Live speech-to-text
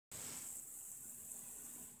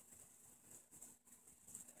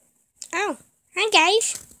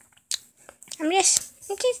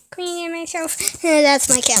just cleaning myself. That's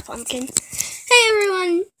my cat Pumpkin. Hey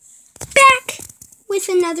everyone, back with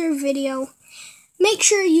another video. Make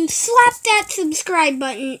sure you slap that subscribe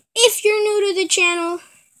button if you're new to the channel.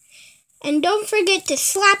 And don't forget to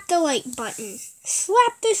slap the like button.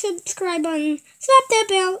 Slap the subscribe button, slap that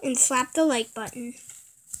bell, and slap the like button.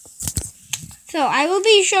 So I will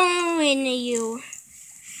be showing you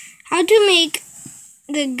how to make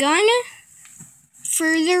the gun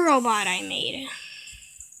for the robot I made.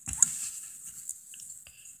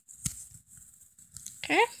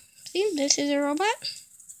 Okay, see, this is a robot.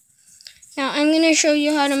 Now I'm going to show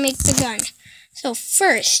you how to make the gun. So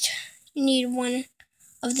first, you need one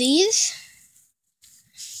of these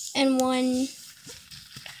and one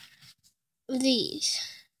of these.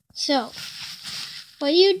 So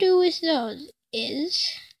what you do with those is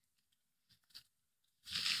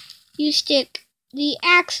you stick the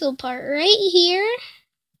axle part right here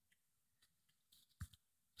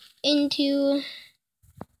into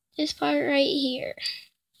this part right here.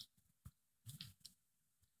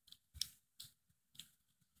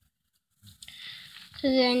 So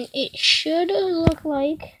then it should look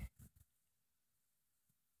like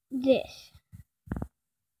this.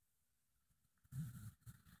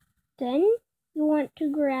 Then you want to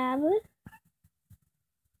grab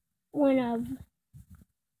one of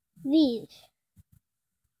these.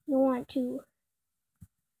 You want to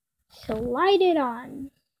slide it on.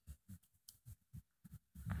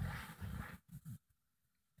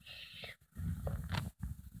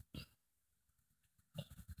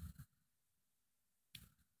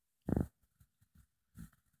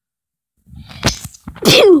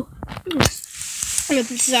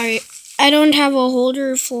 I'm sorry, I don't have a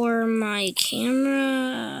holder for my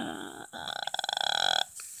camera,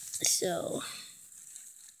 so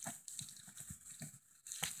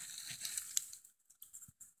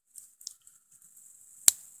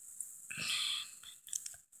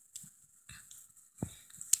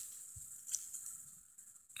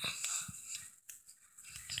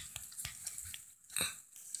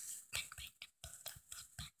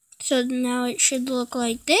now it should look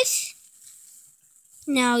like this.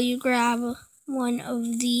 Now you grab one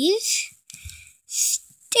of these,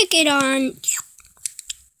 stick it on,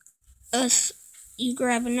 you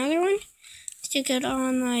grab another one, stick it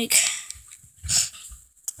on like,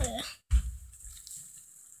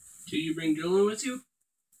 Did you bring Dylan with you?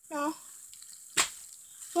 No.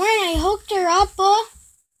 When I hooked her up, You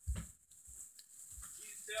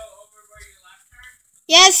still over where you left her?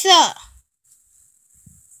 Yes, sir.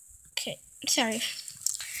 Okay, sorry.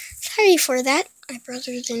 Sorry for that. My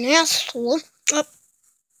brother's an asshole. Oh,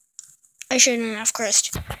 I shouldn't have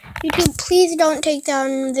cursed. YouTube, please don't take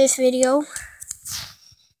down this video.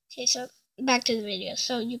 Okay, so back to the video.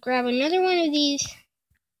 So you grab another one of these.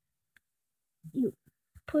 You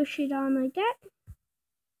push it on like that.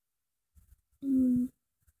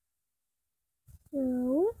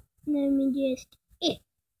 So let me just.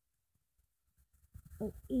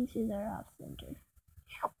 Oh, pieces are off center.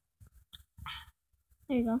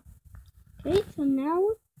 There you go. Okay, so now,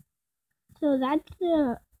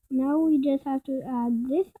 now we just have to add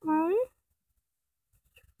this on.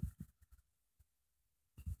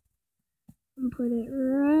 And put it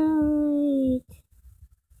right.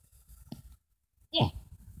 Yeah.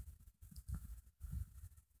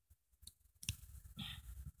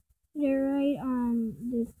 Put it right on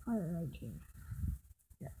this part right here.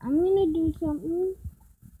 I'm gonna do something.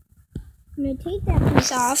 I'm gonna take that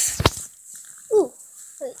piece off. Ooh,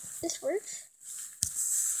 wait, this works.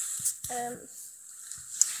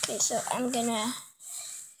 Okay, so I'm gonna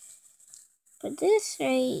put this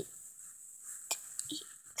right,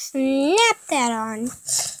 snap that on,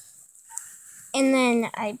 and then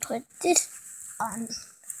I put this on.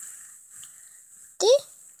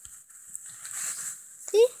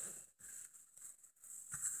 See?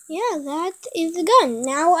 Yeah, that is the gun.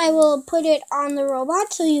 Now I will put it on the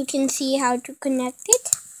robot so you can see how to connect it.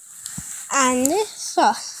 And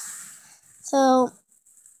so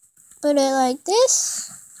put it like this.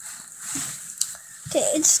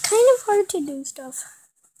 Okay, it's kind of hard to do stuff.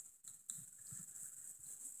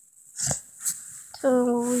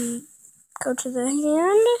 So we go to the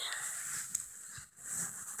hand.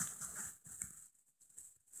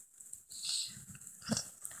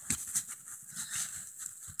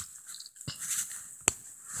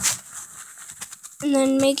 And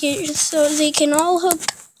then make it so they can all hook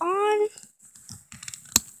on.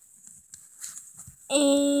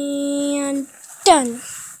 And done.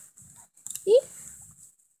 See?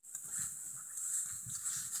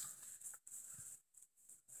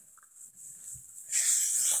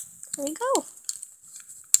 There we go.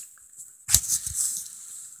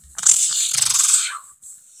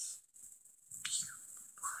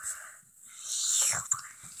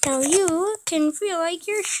 Now you can feel like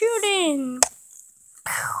you're shooting.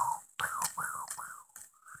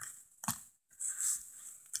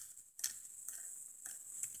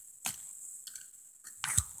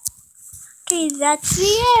 Okay, that's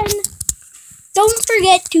the end. Don't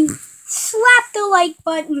forget to slap the like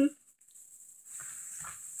button.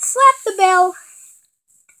 Slap the bell.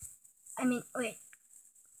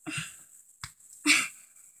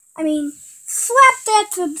 Slap that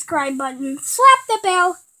subscribe button, slap the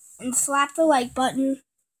bell, and slap the like button.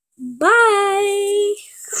 Bye!